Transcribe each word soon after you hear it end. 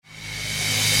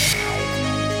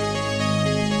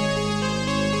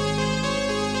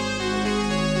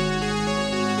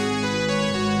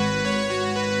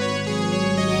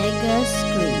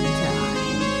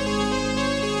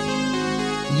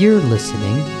You're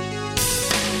listening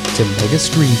to Mega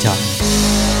Screen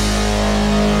Time.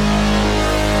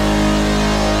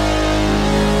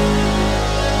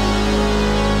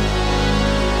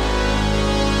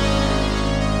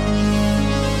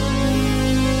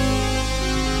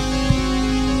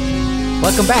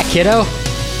 Welcome back, kiddo. You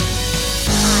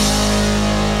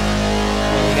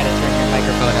gotta turn your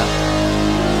microphone up.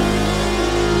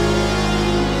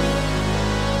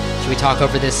 Should we talk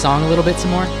over this song a little bit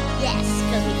some more? Yes,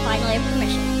 because we finally have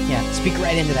permission. Yeah, speak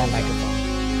right into that microphone.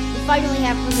 We finally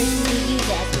have permission to use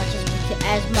it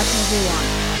as much as we want.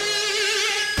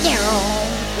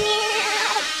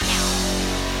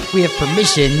 We have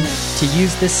permission to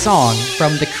use this song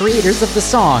from the creators of the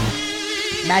song,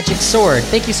 Magic Sword.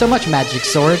 Thank you so much, Magic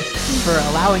Sword, for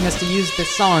allowing us to use this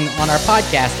song on our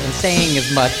podcast and saying as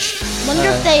much.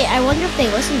 I wonder if they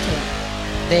listen to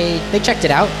it. They checked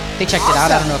it out. They checked it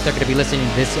out. I Awesome. don't know if they're going to be listening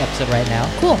to this episode right now.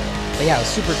 Cool. But yeah, it was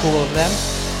super cool of them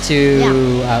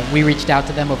to. We reached out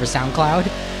to them over SoundCloud,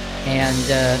 and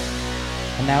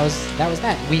that was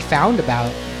that. We found about.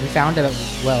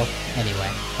 Well, anyway,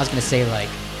 I was going to say like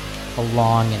a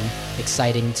long and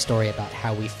exciting story about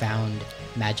how we found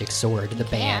Magic Sword, the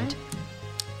band.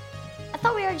 I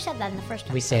thought we already said that in the first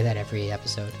episode. We say that every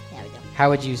episode. Yeah, we do. How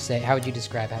would you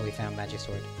describe how we found Magic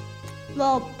Sword?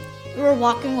 Well, we were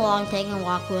walking along, taking a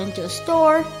walk. We went to a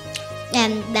store,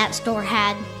 and that store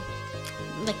had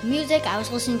like music. I was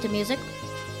listening to music,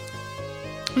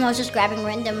 and I was just grabbing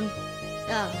random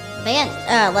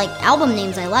album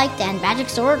names I liked. And Magic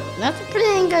Sword, that's a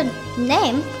pretty good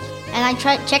name. And I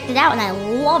checked it out, and I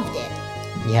loved it.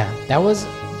 Yeah, that was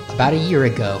about a year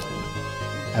ago.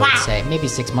 I would Wow. say maybe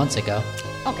 6 months ago.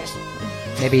 Okay,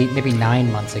 Maybe 9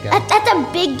 months ago. that's a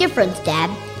big difference, Dad.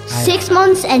 I 6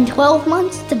 months and 12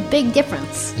 months, it's a big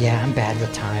difference. Yeah, I'm bad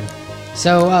with time.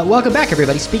 So, welcome back,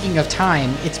 everybody. Speaking of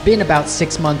time, it's been about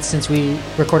 6 months since we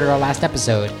recorded our last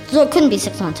episode. So it couldn't be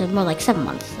 6 months, it was more like 7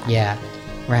 months. Yeah,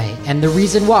 right. And the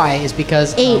reason why is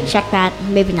because... 8, check that,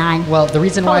 maybe 9. Well, the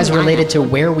reason why is Probably related to 9,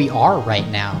 where we are right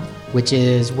now, which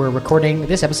is we're recording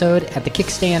this episode at the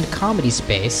Kickstand Comedy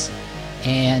Space.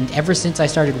 And ever since I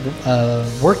started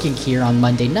working here on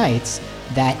Monday nights,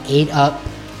 that ate up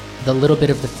the little bit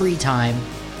of the free time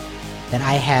that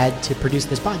I had to produce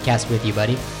this podcast with you,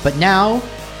 buddy. But now,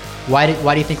 why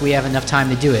do you think we have enough time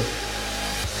to do it?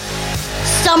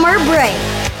 Summer break.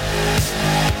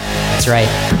 That's right,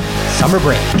 summer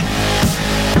break.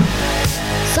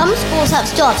 Some schools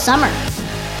still have summer.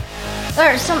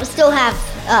 Or some still have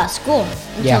school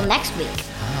until next week.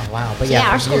 Oh wow! But So yeah,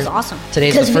 our school's awesome.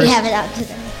 Today's the Because first. we have it out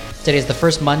today. Today's the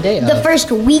first Monday. The first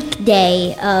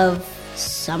weekday of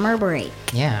summer break.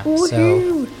 Yeah.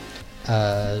 Woohoo.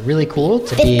 So, really cool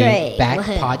to Fifth be grade. back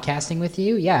Woohoo. podcasting with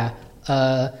you. Yeah.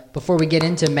 Before we get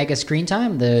into Mega Screen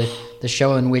Time, the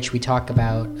show in which we talk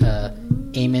about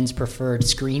Eamon's preferred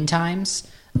screen times.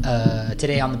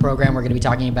 Today on the program, we're going to be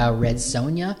talking about Red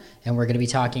Sonja, and we're going to be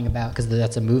talking about, because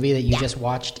that's a movie that you just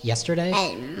watched yesterday.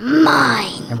 And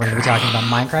mine. And we're going to be talking about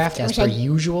Minecraft as Which per I-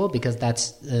 usual, because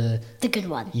that's The good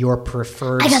one. your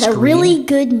preferred I got screen. a really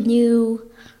good new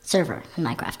server in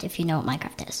Minecraft, if you know what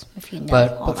Minecraft is. If you know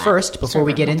all But that first, before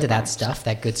we server get into that multipliers. stuff,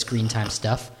 that good screen time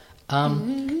stuff,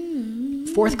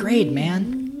 fourth grade,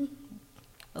 man.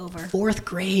 Over. Fourth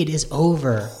grade is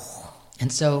over.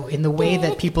 And so, in the way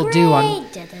that people do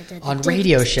on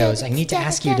radio shows, I need to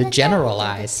ask you to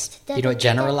generalize. You know what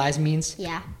generalize means?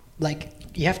 Yeah. Like,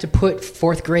 you have to put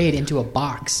fourth grade into a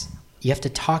box. You have to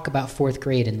talk about fourth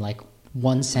grade in, like,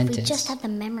 one We sentence. just had the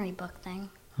memory book thing.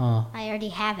 Oh, I already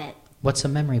have it. what's a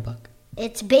memory book?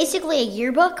 It's basically a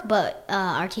yearbook, but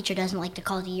our teacher doesn't like to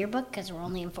call it a yearbook because we're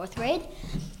only in fourth grade.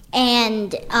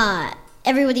 And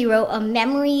everybody wrote a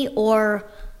memory or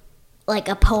like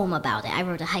a poem about it. I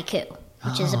wrote a haiku,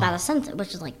 which is about a sentence,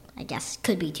 which is like, I guess,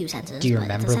 could be 2 sentences. Do you but it's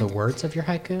a remember the sentence. words of your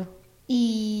haiku?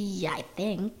 Yeah, I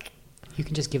think. You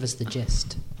can just give us the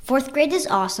gist. Fourth grade is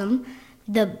awesome.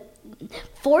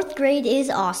 Fourth grade is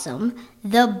awesome.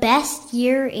 The best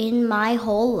year in my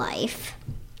whole life.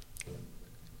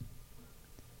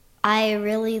 I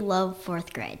really love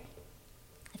fourth grade.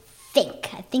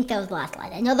 I think that was the last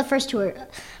line. I know the first two are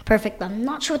perfect, but I'm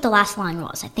not sure what the last line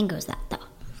was. I think it was that, though.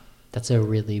 That's a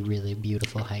really, really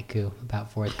beautiful haiku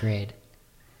about fourth grade.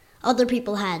 Other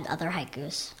people had other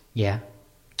haikus. Yeah.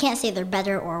 Can't say they're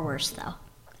better or worse, though.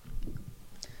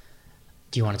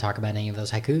 Do you want to talk about any of those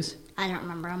haikus? I don't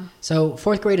remember them. So,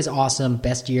 fourth grade is awesome.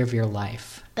 Best year of your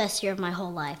life. Best year of my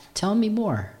whole life. Tell me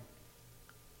more.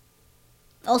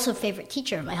 Also, favorite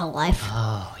teacher of my whole life.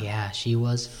 Oh, yeah. She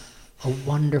was a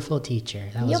wonderful teacher.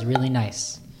 That was Yep. really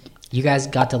nice. You guys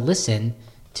got to listen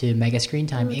to mega screen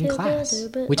time in class.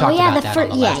 We talked about that on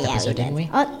the last episode, didn't we?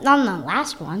 On the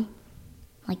last one,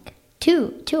 like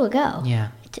two ago. Yeah.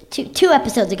 Two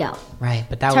episodes ago. Right,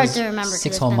 but that it's was hard to remember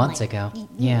 6 whole months like ago.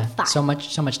 Yeah, 5. so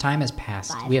much time has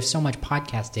passed. 5. We have so much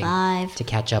podcasting 5. to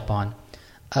catch up on.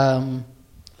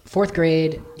 4th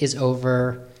grade is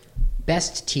over.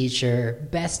 Best teacher,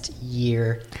 best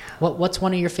year. What's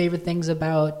one of your favorite things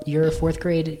about your 4th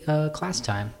grade class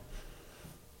time?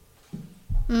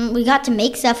 We got to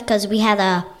make stuff because we had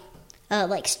a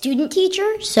like student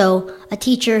teacher, so a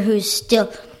teacher who's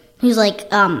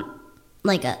like a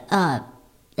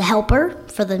helper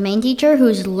for the main teacher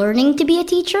who's learning to be a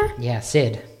teacher. Yeah,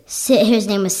 Sid. His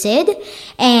name was Sid,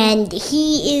 and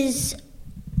he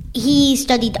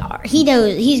studied art.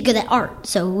 He's good at art,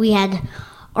 so we had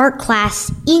art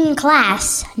class in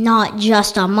class, not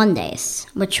just on Mondays,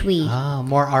 which we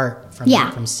more art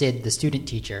from Sid, the student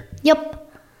teacher. Yep.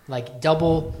 Like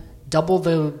double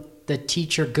the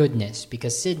teacher goodness,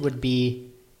 because Sid would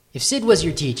be, if Sid was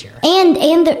your teacher. And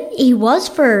he was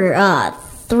for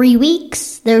 3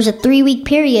 weeks. There was a 3-week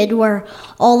period where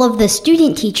all of the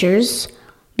student teachers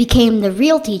became the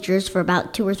real teachers for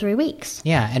about 2 or 3 weeks.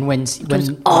 Yeah, and when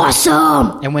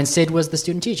awesome. And when Sid was the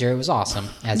student teacher, it was awesome,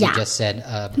 as you just said,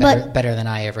 better than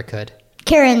I ever could.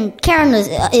 Karen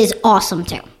is awesome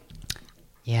too.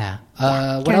 Yeah.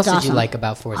 What else did you like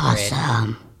about 4th grade?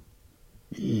 Awesome.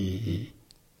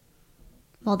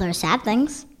 Well, there are sad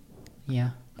things. Yeah.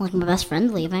 Like my best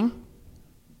friend leaving.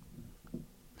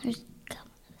 There's gum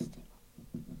under this table.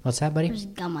 What's that, buddy? There's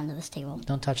gum under this table.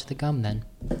 Don't touch the gum, then.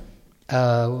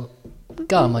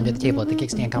 Gum under the table at the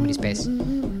Kickstand Comedy Space.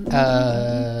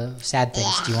 Sad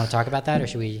things. Do you want to talk about that, or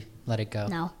should we let it go?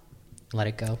 No. Let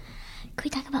it go. Can we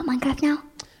talk about Minecraft now?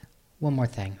 One more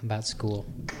thing about school.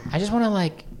 I just want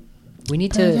to, we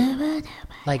need to,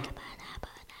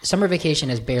 summer vacation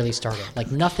has barely started.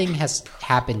 Nothing has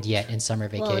happened yet in summer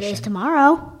vacation. Well, it is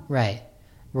tomorrow. Right.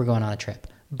 We're going on a trip.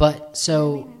 But,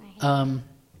 so, I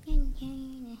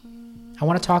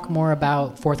want to talk more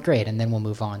about 4th grade, and then we'll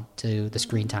move on to the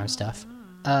screen time stuff.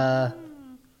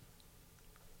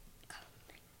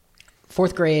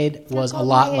 4th grade was a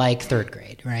lot like 3rd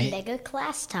grade, right? Mega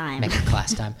class time. Mega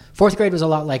class time. 4th grade was a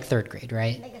lot like 3rd grade,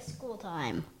 right? Mega school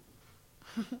time.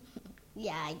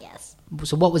 Yeah, I guess.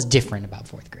 So what was different about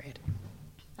 4th grade?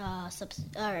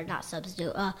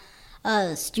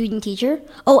 Student teacher.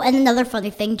 Oh, and another funny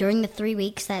thing, during the 3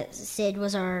 weeks that Sid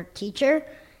was our teacher,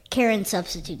 Karen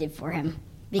substituted for him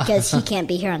because he can't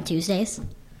be here on Tuesdays.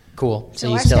 Cool. So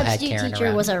you still had Karen around. Our substitute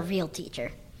teacher was our real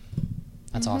teacher.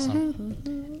 That's awesome.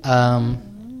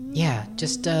 Yeah,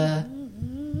 just tell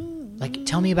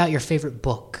me about your favorite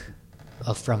book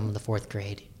from the 4th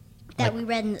grade. That we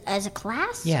read as a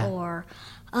class? Yeah. Or,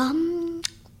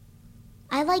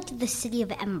 I liked The City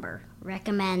of Ember.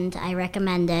 I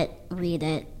recommend it. Read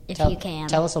it if you can.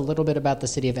 Tell us a little bit about The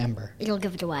City of Ember. It'll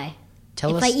give it away.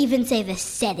 If I even say the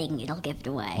setting, it'll give it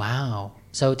away. Wow.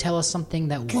 So tell us something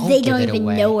that won't give it Because away. they don't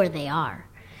even know where they are.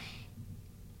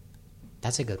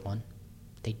 That's a good one.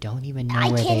 They don't even know where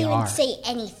they are. I can't even say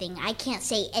anything. I can't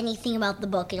say anything about the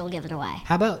book. It'll give it away.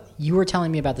 How about, you were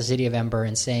telling me about The City of Ember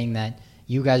and saying that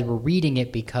you guys were reading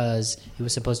it because it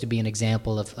was supposed to be an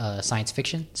example of science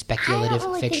fiction, speculative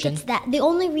fiction. Think it's that. The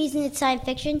only reason it's science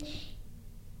fiction,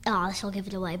 this will give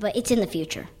it away, but it's in the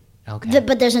future. Okay.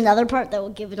 But there's another part that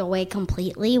will give it away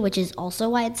completely, which is also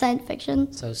why it's science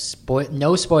fiction. So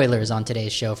no spoilers on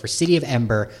today's show for City of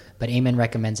Ember, but Eamon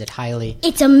recommends it highly.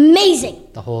 It's amazing.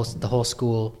 The whole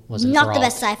school was enthralled. Not the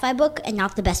best sci-fi book and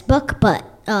not the best book, but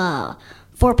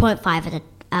 4.5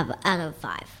 out of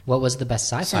 5. What was the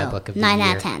best sci-fi book of the 9 year?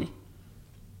 9 out of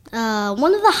 10.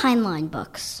 One of the Heinlein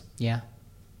books. Yeah.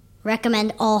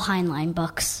 Recommend all Heinlein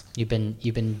books. You've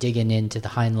been digging into the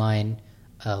Heinlein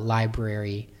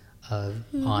library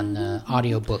on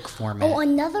audiobook format. Oh,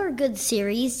 another good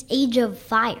series, Age of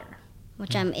Fire,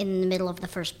 which I'm in the middle of the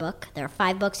first book. There are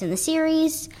 5 books in the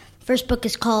series. First book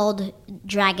is called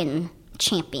Dragon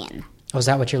Champion. Oh, is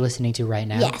that what you're listening to right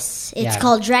now? Yes, it's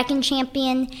called Dragon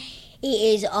Champion. It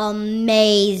is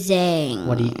amazing.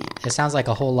 It sounds like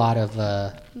a whole lot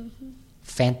of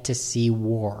fantasy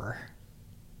war.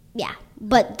 Yeah,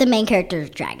 but the main character is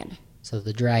Dragon. So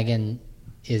the dragon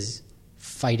is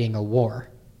fighting a war.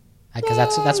 Because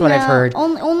that's what I've heard.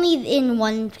 Only in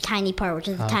one tiny part, which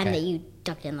is the time that you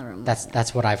ducked in the room.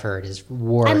 That's what I've heard is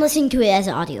war. I'm listening to it as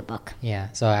an audiobook.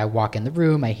 Yeah, so I walk in the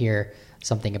room, I hear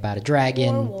something about a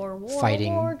dragon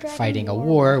fighting a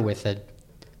war with an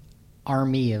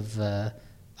army of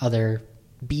other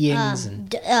beings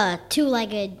and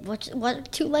two-legged.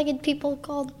 What two-legged people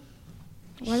called?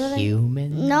 What are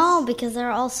Humans? they? No, because there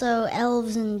are also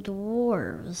elves and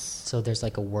dwarves. So there's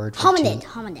like a word for Hominid.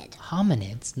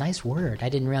 Hominids. Nice word. I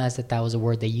didn't realize that was a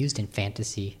word they used in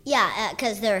fantasy. Yeah,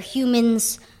 because there are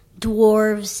humans,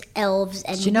 dwarves, elves,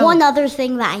 and know, one other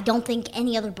thing that I don't think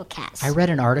any other book has. I read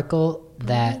an article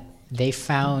that they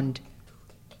found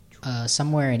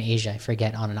somewhere in Asia, I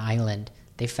forget, on an island,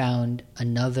 they found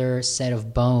another set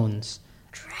of bones.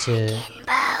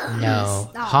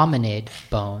 Hominid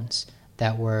bones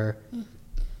that were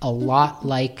a lot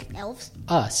like elves?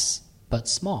 Us, but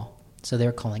small. So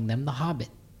they're calling them the Hobbit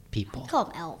people. I call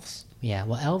them elves. Yeah,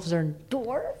 well, elves are...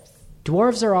 Dwarves?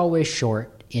 Dwarves are always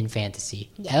short in fantasy.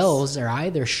 Yes. Elves are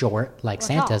either short, like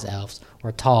Santa's elves,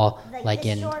 or tall, like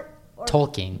in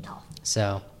Tolkien. Tall.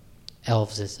 So,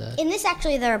 elves is a... In this,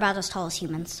 actually, they're about as tall as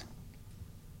humans.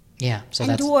 Yeah, so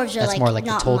and that's dwarves are more like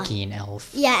the not Tolkien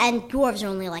elf. Yeah, and dwarves are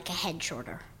only like a head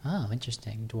shorter. Oh,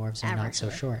 interesting. Dwarves are not so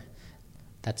Averagely. short.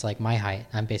 That's like my height.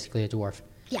 I'm basically a dwarf.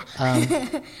 Yeah.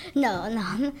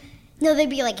 No, they'd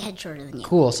be like a head shorter than you.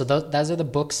 Cool. So those are the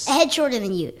books. A head shorter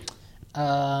than you.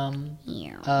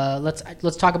 Let's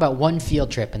talk about one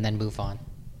field trip and then move on.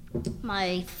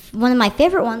 One of my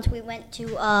favorite ones. We went to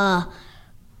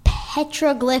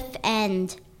Petroglyph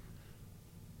and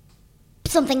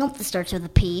something else that starts with a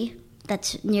P.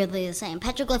 That's nearly the same.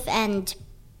 Petroglyph and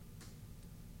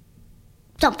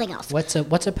something else. What's a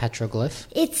petroglyph?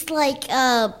 It's like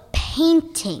a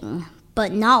painting,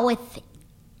 but not with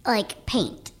like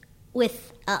paint,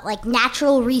 with like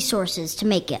natural resources to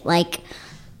make it, like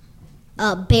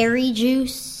berry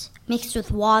juice mixed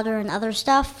with water and other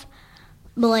stuff,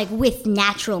 but like with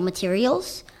natural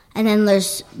materials. And then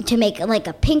there's, to make like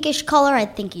a pinkish color, I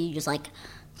think you use like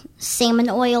salmon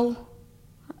oil.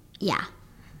 Yeah.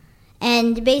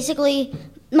 And basically,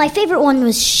 my favorite one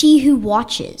was She Who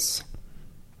Watches.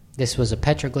 This was a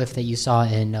petroglyph that you saw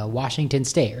in Washington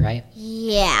State, right?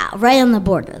 Yeah, right on the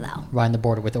border, though. Right on the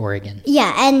border with Oregon.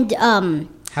 Yeah, and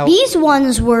these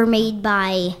ones were made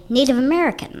by Native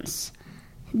Americans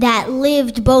that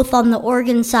lived both on the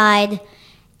Oregon side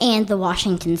and the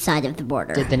Washington side of the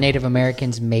border. Did the Native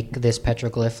Americans make this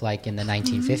petroglyph like in the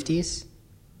 1950s?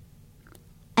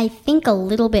 I think a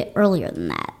little bit earlier than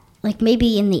that. Like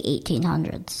maybe in the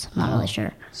 1800s. I'm not really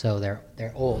sure. So they're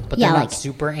old, but Yeah, they're not like,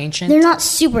 super ancient? They're not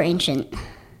super ancient.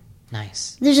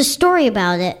 Nice. There's a story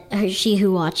about it, She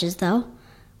Who Watches, though,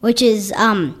 which is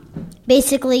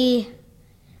basically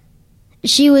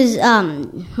she was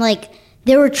like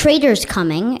there were traders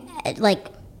coming, like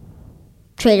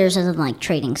traders as in like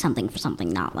trading something for something,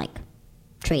 not like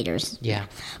traders. Yeah.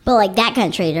 But like that kind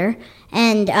of trader,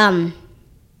 the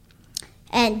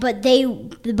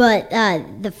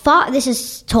fox. This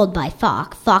is told by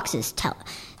Fox. Fox is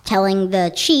telling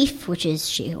the chief, which is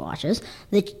She Who Watches,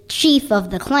 the chief of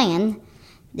the clan,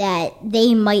 that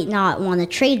they might not want to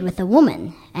trade with a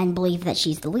woman and believe that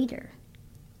she's the leader.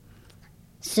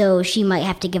 So she might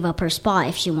have to give up her spot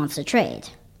if she wants to trade.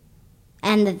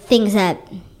 And the things that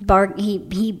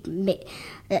he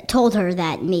told her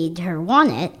that made her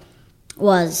want it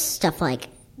was stuff like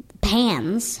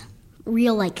pans.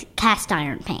 Real, like, cast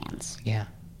iron pans. Yeah.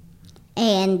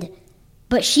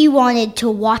 But she wanted to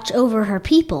watch over her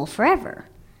people forever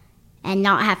and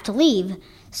not have to leave.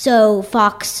 So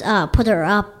Fox put her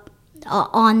up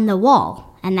on the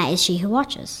wall, and that is She Who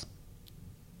Watches.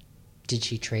 Did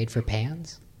she trade for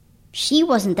pans? She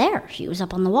wasn't there. She was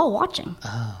up on the wall watching.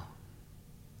 Oh.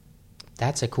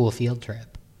 That's a cool field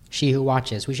trip. She Who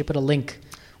Watches. We should put a link.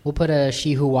 We'll put a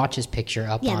She Who Watches picture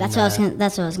up. Yeah, on that's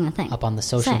what I was gonna think. Up on the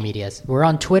social medias. We're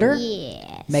on Twitter.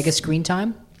 Yes. Mega Screen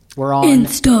Time. We're on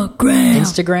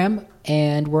Instagram,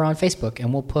 and we're on Facebook.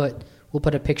 And we'll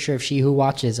put a picture of She Who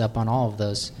Watches up on all of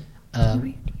those,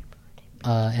 and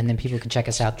then people can check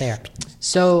us out there.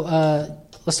 So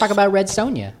let's talk about Red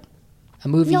Sonja, a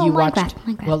movie you watched.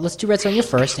 Minecraft. Well, let's do Red Sonja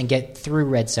first and get through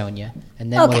Red Sonja,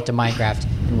 and then we'll get to Minecraft,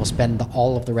 and we'll spend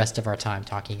all of the rest of our time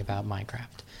talking about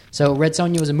Minecraft. So Red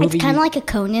Sonja was a movie. It's kind of like a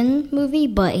Conan movie,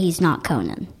 but he's not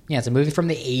Conan. Yeah, it's a movie from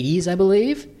the 80s, I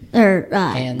believe. Or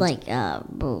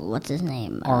what's his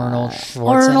name? Arnold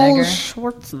Schwarzenegger. Arnold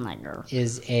Schwarzenegger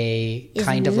Is is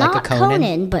kind of not like a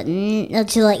Conan. but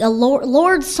it's like a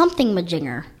Lord something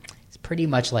majinger. It's pretty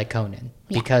much like Conan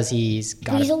because he's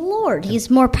got. He's a lord. He's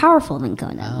more powerful than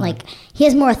Conan. Like he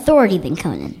has more authority than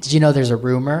Conan. Did you know there's a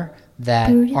rumor that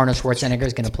Arnold Schwarzenegger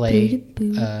is going to play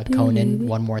Conan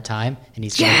one more time, and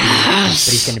he's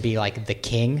going to be like the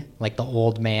king, like the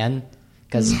old man,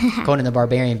 because Conan the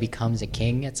Barbarian becomes a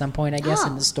king at some point, I guess,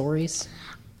 in the stories.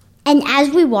 And as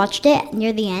we watched it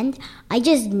near the end, I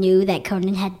just knew that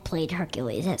Conan had played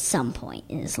Hercules at some point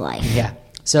in his life. Yeah.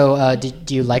 So,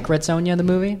 do you like Red Sonja, the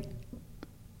movie?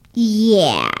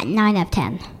 Yeah, 9 out of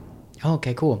 10. Oh,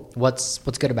 okay, cool. What's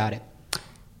good about it?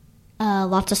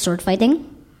 Lots of sword fighting.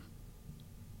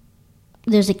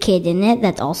 There's a kid in it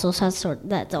that also has sword.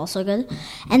 That's also good.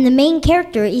 And the main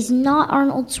character is not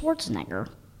Arnold Schwarzenegger.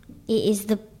 It is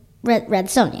the Red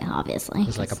Sonja, obviously.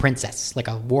 It's like a princess, like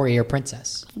a warrior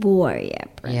princess. Warrior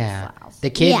princess. Yeah,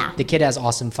 the kid has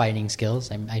awesome fighting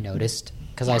skills. I noticed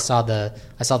because I saw the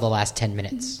last 10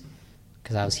 minutes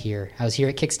because I was here at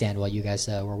Kickstand while you guys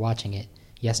were watching it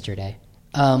yesterday.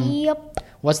 Yep.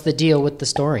 What's the deal with the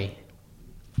story?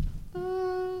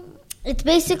 It's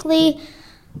basically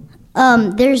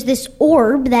there's this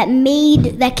orb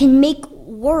that can make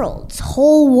worlds,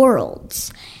 whole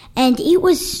worlds, and it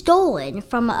was stolen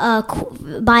from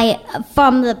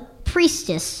the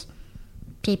priestess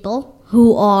people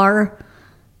who are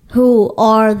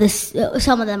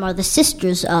some of them are the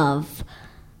sisters of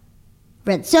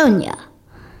Red Sonja,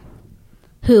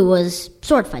 who was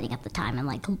sword fighting at the time and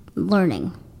like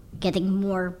learning, getting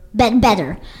more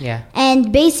better. Yeah.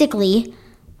 And basically,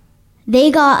 they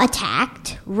got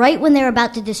attacked right when they were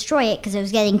about to destroy it because it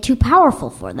was getting too powerful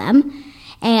for them.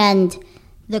 And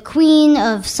the queen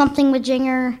of something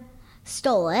Majinger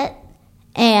stole it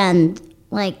and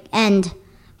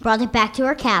brought it back to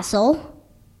her castle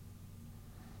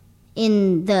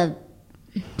in the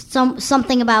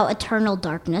something about eternal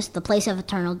darkness, the place of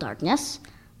eternal darkness,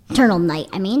 eternal night,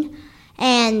 I mean.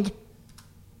 And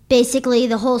basically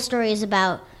the whole story is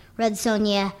about Red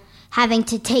Sonja having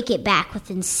to take it back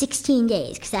within 16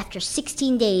 days, because after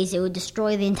 16 days, it would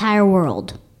destroy the entire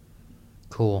world.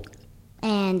 Cool.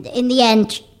 And in the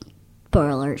end,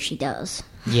 spoiler alert, she does.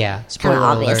 Yeah, spoiler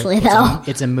obviously, alert. though.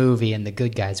 It's a movie, and the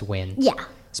good guys win. Yeah.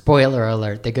 Spoiler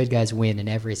alert, the good guys win in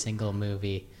every single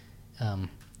movie.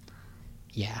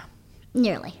 Yeah.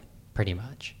 Nearly. Pretty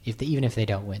much. Even if they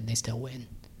don't win, they still win.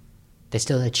 They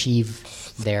still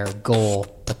achieve their goal,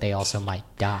 but they also might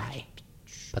die.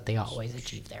 But they always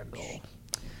achieve their goal.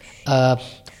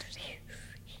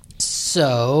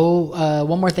 So,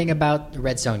 one more thing about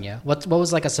Red Sonja. What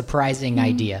was like a surprising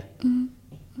idea?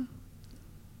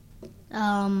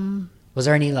 Was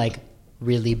there any like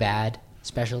really bad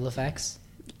special effects?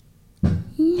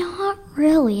 Not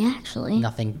really, actually.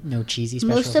 Nothing, no cheesy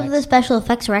special effects? Most of the special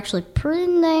effects were actually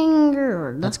pretty dang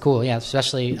good. That's cool, yeah,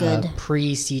 especially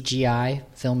pre-CGI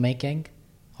filmmaking.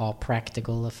 All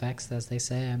practical effects, as they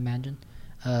say, I imagine.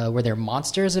 Were there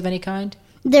monsters of any kind?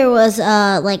 There was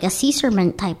like a sea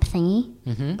serpent type thingy,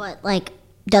 but like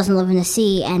doesn't live in the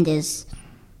sea and is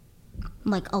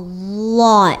like a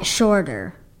lot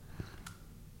shorter.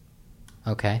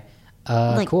 Okay,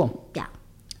 Like, cool. Yeah.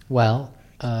 Well,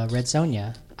 Red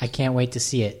Sonja, I can't wait to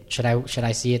see it. Should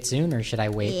I see it soon, or should I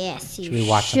wait? Yes, you should we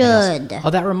watch something else? Oh,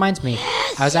 that reminds me.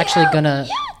 I was actually gonna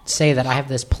say that I have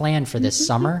this plan for this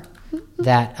summer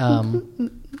that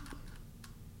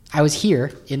I was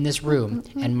here in this room,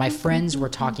 and my friends were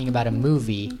talking about a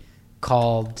movie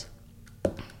called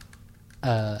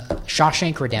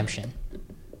Shawshank Redemption.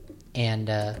 And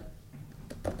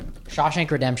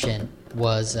Shawshank Redemption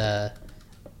was a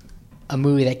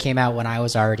movie that came out when I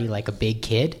was already like a big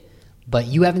kid, but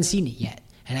you haven't seen it yet.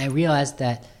 And I realized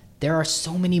that there are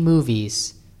so many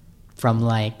movies from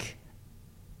like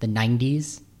the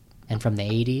 90s and from the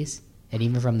 80s and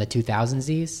even from the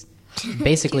 2000s.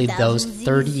 Basically those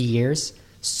 30 years,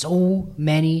 so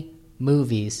many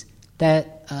movies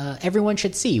that everyone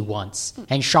should see once.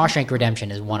 And Shawshank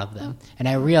Redemption is one of them. And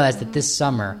I realized that this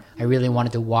summer I really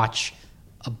wanted to watch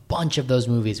a bunch of those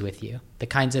movies with you. The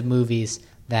kinds of movies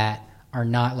that are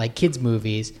not like kids'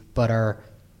 movies, but are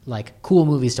like cool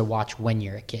movies to watch when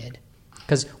you're a kid.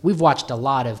 Because we've watched a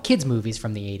lot of kids' movies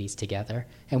from the 80s together,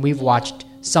 and we've watched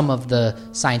some of the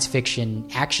science fiction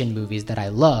action movies that I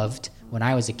loved when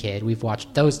I was a kid. We've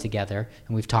watched those together,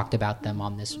 and we've talked about them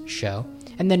on this show.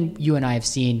 And then you and I have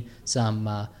seen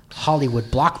some Hollywood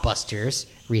blockbusters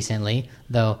recently,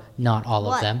 though not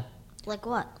all of them. Like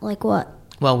what? Like what?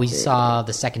 Well, we saw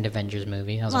the second Avengers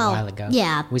movie. That was a while ago.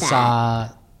 Yeah, we saw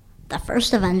the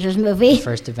first Avengers movie.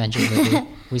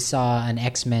 We saw an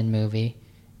X-Men movie.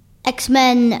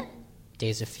 X-Men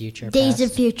Days of Future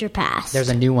Past. There's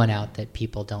a new one out that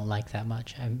people don't like that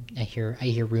much. I hear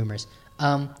rumors.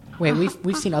 Wait,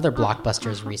 we've seen other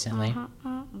blockbusters recently.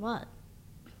 What?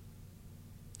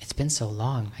 It's been so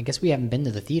long. I guess we haven't been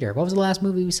to the theater. What was the last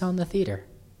movie we saw in the theater?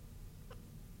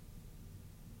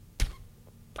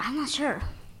 I'm not sure.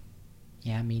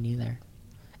 Yeah, me neither.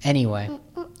 Anyway,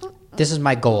 this is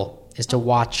my goal, is to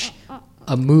watch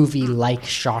a movie like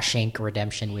Shawshank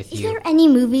Redemption with you. Is there any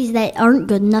movies that aren't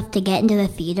good enough to get into the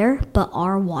theater but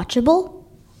are watchable?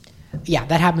 Yeah,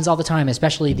 that happens all the time,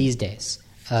 especially these days.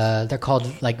 They're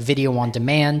called like video on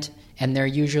demand, and they're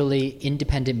usually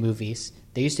independent movies.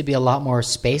 There used to be a lot more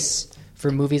space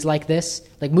for movies like this,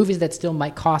 like movies that still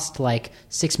might cost like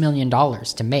 $6 million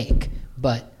to make,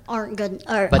 but aren't good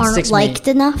or aren't liked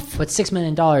enough. But $6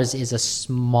 million is a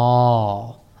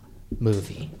small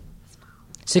movie.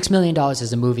 $6 million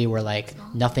is a movie where like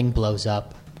nothing blows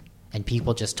up and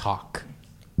people just talk.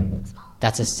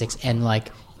 That's a six,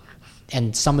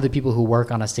 and some of the people who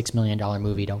work on a $6 million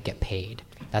movie don't get paid.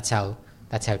 That's how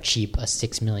cheap a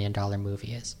 $6 million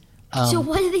movie is. So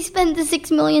what do they spend the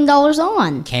 $6 million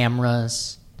on?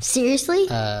 Cameras. Seriously?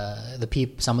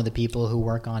 Some of the people who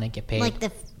work on it get paid. Like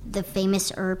the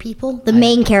famous people? The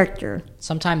main character.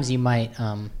 Sometimes you might...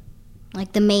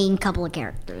 like the main couple of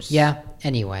characters. Yeah,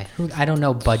 anyway. I don't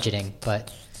know budgeting,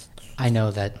 but I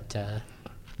know that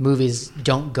movies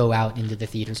don't go out into the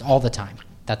theaters all the time.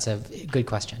 That's a good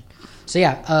question. So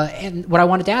yeah, and what I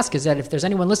wanted to ask is that if there's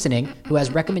anyone listening who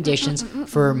has recommendations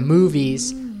for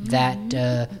movies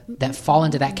that fall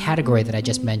into that category that I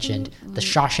just mentioned, the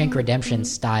Shawshank Redemption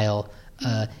style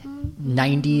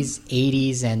 90s,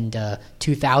 80s, and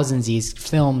 2000s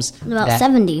films. What about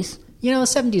 70s? You know,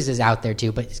 70s is out there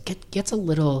too, but it gets a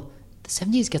little... The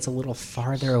 70s gets a little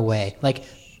farther away. Like,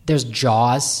 there's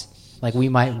Jaws. Like, we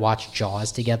might watch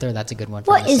Jaws together. That's a good one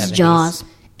from the 70s. What is Jaws?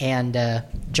 And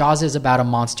Jaws is about a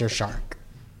monster shark.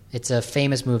 It's a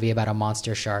famous movie about a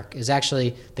monster shark. It was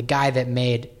actually the guy that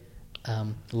made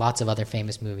lots of other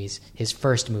famous movies. His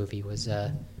first movie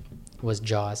was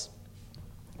Jaws.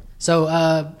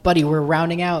 So, buddy, we're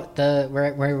rounding out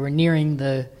we're nearing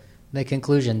the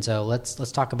conclusion. So let's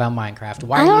talk about Minecraft.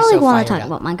 Why are you so fired up? I don't really want to talk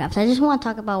about Minecraft. I just want to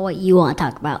talk about what you want to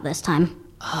talk about this time.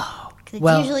 Oh, it's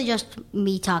usually just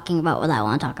me talking about what I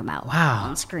want to talk about. Wow.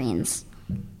 On screens.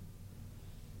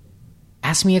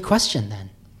 Ask me a question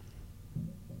then.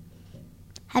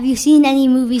 Have you seen any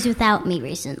movies without me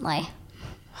recently?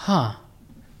 Huh.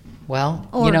 Well,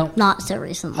 or not so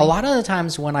recently. A lot of the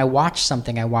times when I watch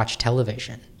something, I watch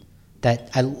television.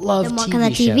 That I love TV shows. And what kind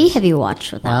of TV have you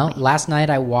watched without me? Last night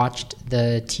I watched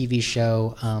the TV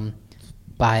show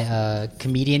by a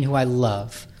comedian who I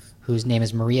love, whose name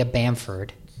is Maria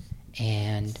Bamford.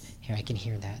 And here, I can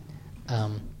hear that.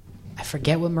 I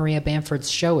forget what Maria Bamford's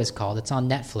show is called. It's on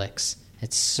Netflix.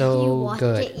 It's so you watched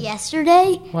good. It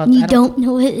yesterday? Well, you don't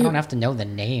know it? I don't have to know the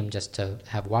name just to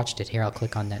have watched it. Here, I'll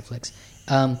click on Netflix.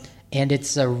 And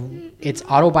it's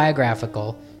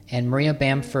autobiographical. And Maria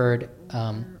Bamford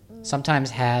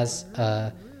sometimes has...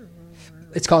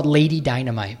 it's called Lady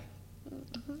Dynamite.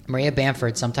 Maria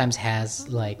Bamford sometimes has,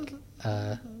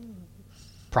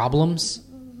 problems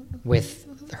with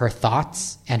her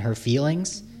thoughts and her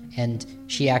feelings. And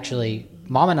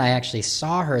Mom and I actually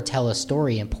saw her tell a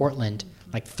story in Portland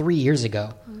 3 years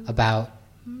ago about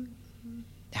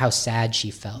how sad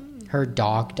she felt. Her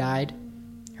dog died.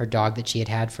 Her dog that she had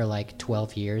had for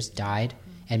 12 years died.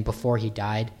 And before he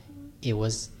died, there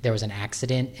was an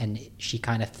accident, and she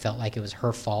kind of felt like it was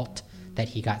her fault that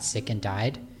he got sick and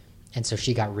died. And so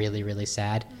she got really, really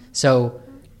sad. So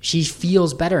she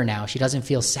feels better now. She doesn't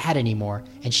feel sad anymore.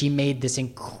 And she made this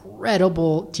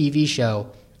incredible TV show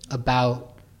about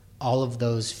all of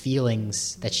those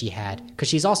feelings that she had. Because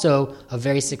she's also a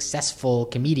very successful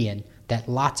comedian that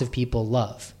lots of people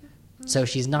love. So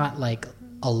she's not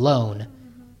alone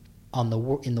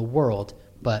in the world,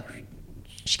 but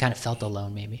she kind of felt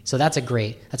alone maybe. So that's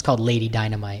called Lady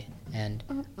Dynamite. And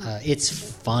it's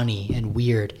funny and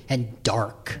weird and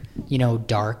dark.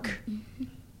 Dark.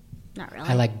 Not really.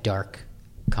 I like dark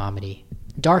comedy.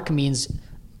 Dark means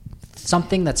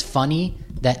something that's funny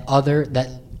that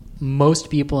most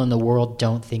people in the world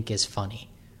don't think is funny.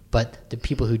 But the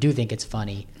people who do think it's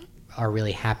funny are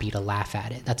really happy to laugh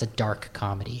at it. That's a dark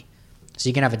comedy. So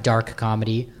you can have a dark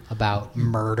comedy about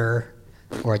murder,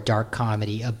 or a dark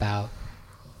comedy about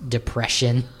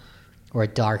depression, or a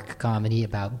dark comedy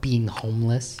about being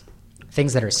homeless.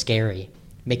 Things that are scary,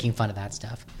 making fun of that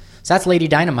stuff. So that's Lady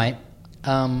Dynamite.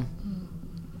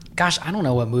 Gosh, I don't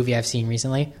know what movie I've seen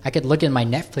recently. I could look in my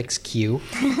Netflix queue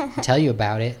and tell you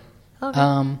about it.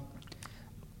 Okay.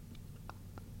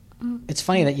 It's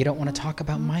funny that you don't want to talk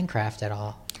about Minecraft at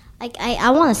all.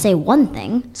 I want to say one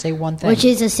thing. Say one thing. Which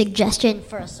is a suggestion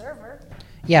for a server.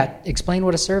 Yeah, explain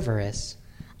what a server is.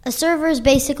 A server is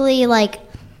basically a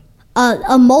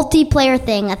multiplayer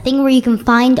thing, a thing where you can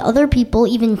find other people,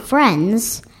 even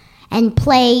friends, and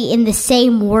play in the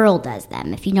same world as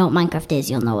them. If you know what Minecraft is,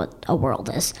 you'll know what a world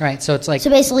is. Right, so it's So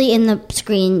basically, in the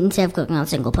screen, instead of clicking on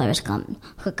single player,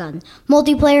 click on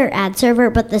multiplayer, add server,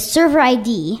 but the server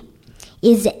ID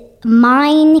is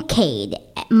Minecade,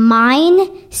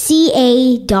 mineca.de.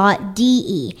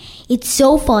 It's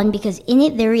so fun because in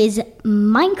it there is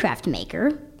Minecraft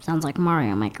Maker. Sounds like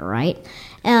Mario Maker, right?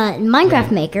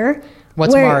 Minecraft Maker.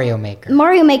 What's Mario Maker?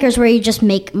 Mario Maker is where you just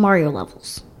make Mario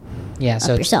levels. Yeah,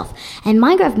 so yourself. And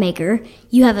Minecraft Maker,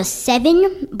 you have a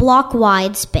 7-block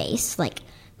wide space, like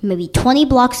maybe 20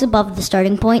 blocks above the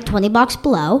starting point, 20 blocks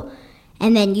below,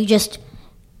 and then you just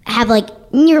have like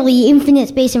nearly infinite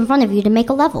space in front of you to make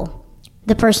a level.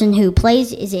 The person who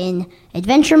plays is in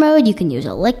adventure mode. You can use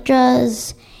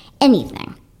Electras,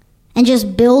 anything. And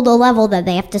just build a level that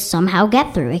they have to somehow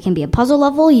get through. It can be a puzzle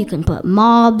level. You can put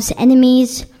mobs,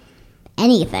 enemies,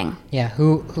 anything. Yeah,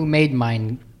 who made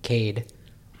Minecade?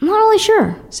 I'm not really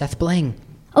sure. Seth Bling.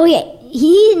 Oh, yeah.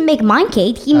 He didn't make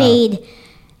Minecade. He made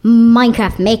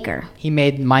Minecraft Maker. He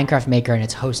made Minecraft Maker, and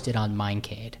it's hosted on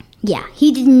Minecade. Yeah,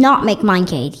 he did not make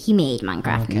Minecade. He made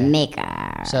Minecraft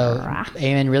Maker. So,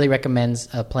 Eamon really recommends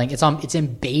playing. It's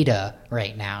in beta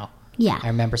right now. Yeah. I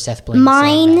remember Seth Bling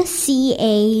saying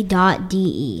that.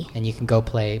 mineca.de. And you can go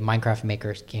play Minecraft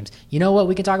Maker games. You know what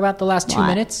we can talk about the last 2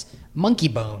 minutes? Monkey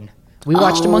Bone. We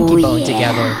watched Monkey Bone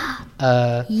together.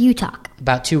 You talk.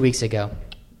 About 2 weeks ago.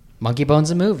 Monkey Bone's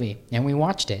a movie, and we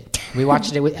watched it. We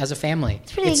watched it as a family.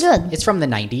 It's pretty good. It's from the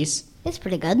 90s. It's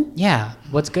pretty good. Yeah.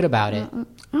 What's good about it? I don't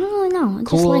really know. I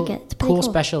Cool, just like it. It's pretty cool.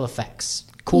 Special effects.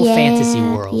 Cool fantasy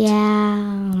world.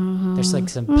 Yeah. There's like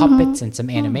some puppets and some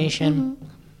animation.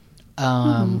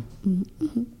 The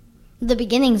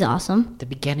beginning's awesome. The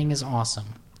beginning is awesome.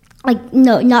 Like,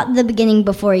 no, not the beginning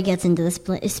before he gets into the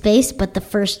space, but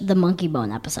the Monkey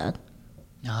Bone episode.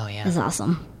 Oh, yeah. Is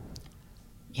awesome.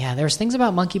 Yeah, there's things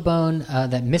about Monkey Bone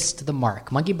that missed the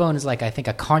mark. Monkey Bone is like, I think,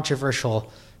 a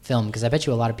controversial film because I bet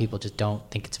you a lot of people just don't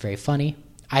think it's very funny.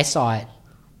 I saw it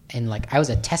and like I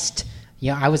was a test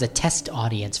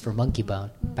audience for Monkey Bone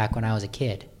back when I was a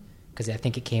kid because I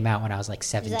think it came out when I was like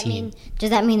 17. Does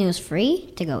that mean it was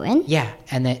free to go in? Yeah,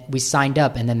 and then we signed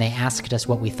up and then they asked us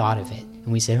what we thought of it.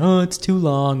 And we said, oh, it's too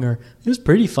long, or it was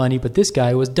pretty funny, but this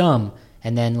guy was dumb.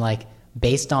 And then like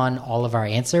based on all of our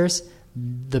answers,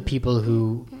 the people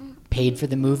who paid for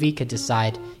the movie could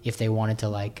decide if they wanted to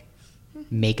like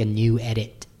make a new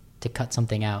edit to cut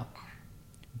something out.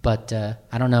 But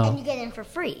I don't know. And you get in for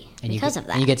free because of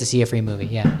that. And you get to see a free movie,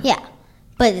 yeah. Yeah.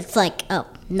 But it's like a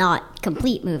not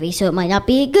complete movie, so it might not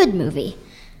be a good movie.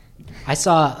 I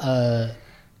saw a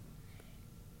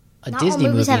Disney movie that way.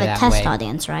 All movies have a test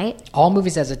audience, right? All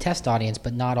movies has a test audience,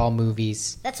 but not all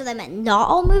movies. That's what I meant. Not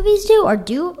all movies do, or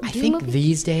do I think movies?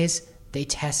 These days they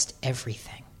test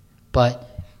everything, but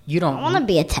you don't. I want to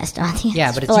be a test audience.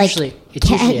 Yeah, but it's like usually a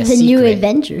the secret. New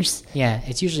Adventures. Yeah,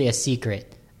 it's usually a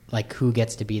secret, like who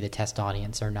gets to be the test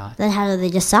audience or not. Then how do they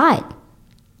decide?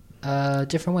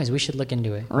 Different ways. We should look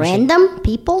into it. Random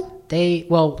people?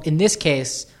 In this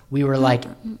case, we were like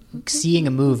seeing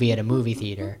a movie at a movie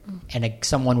theater, and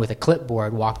someone with a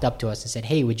clipboard walked up to us and said,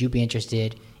 "Hey, would you be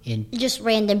interested in?" Just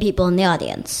random people in the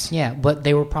audience. Yeah, but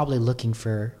they were probably looking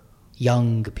for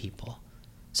young people,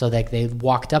 so like they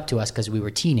walked up to us because we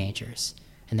were teenagers,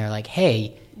 and they're like,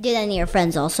 "Hey." Did any of your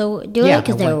friends also do it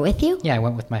because they were with you? Yeah, I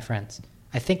went with my friends.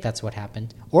 I think that's what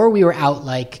happened. Or we were out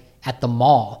like at the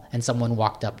mall, and someone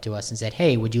walked up to us and said,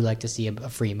 "Hey, would you like to see a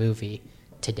free movie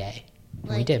today?"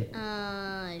 And we did.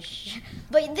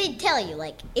 But they tell you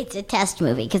like it's a test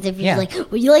movie because if you're like,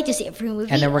 "Would you like to see a free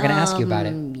movie?" And then we're gonna ask you about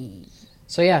it.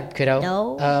 So yeah, kiddo.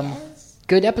 No. Yes.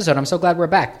 Good episode. I'm so glad we're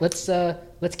back. Let's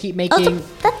keep making.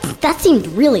 That seemed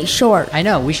really short. I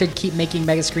know. We should keep making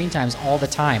mega screen times all the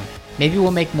time. Maybe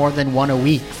we'll make more than one a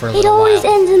week for a little while. It always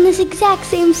ends in this exact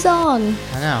same song.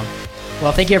 I know.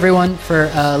 Well, thank you everyone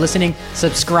for listening.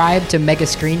 Subscribe to Mega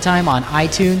Screen Time on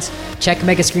iTunes. Check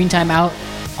Mega Screen Time out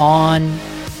on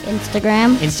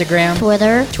Instagram,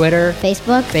 Twitter,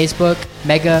 Facebook,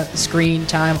 Mega Screen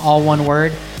Time, all one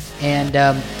word. And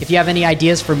if you have any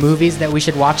ideas for movies that we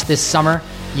should watch this summer,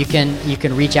 you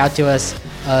can reach out to us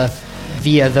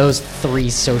via those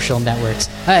 3 social networks.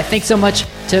 Thanks so much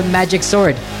to Magic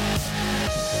Sword.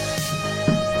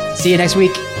 See you next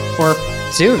week, or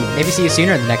soon. Maybe see you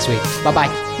sooner than next week. Bye-bye.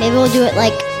 Maybe we'll do it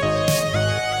like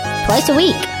twice a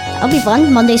week. That'll be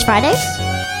fun. Mondays, Fridays,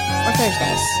 or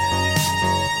Thursdays.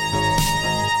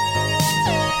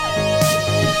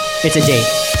 It's a date.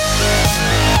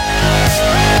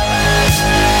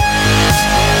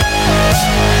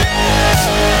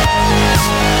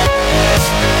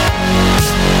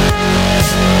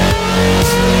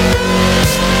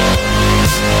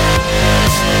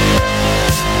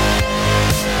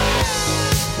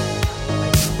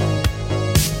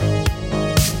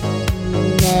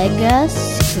 Mega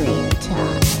Screen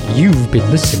Time. You've been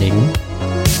listening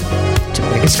to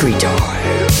Mega Mega Screen Time.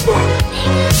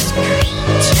 Mega Screen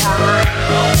Time.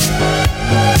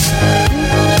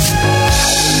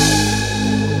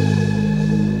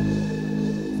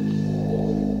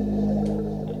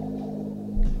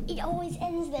 It always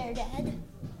ends there, Dad.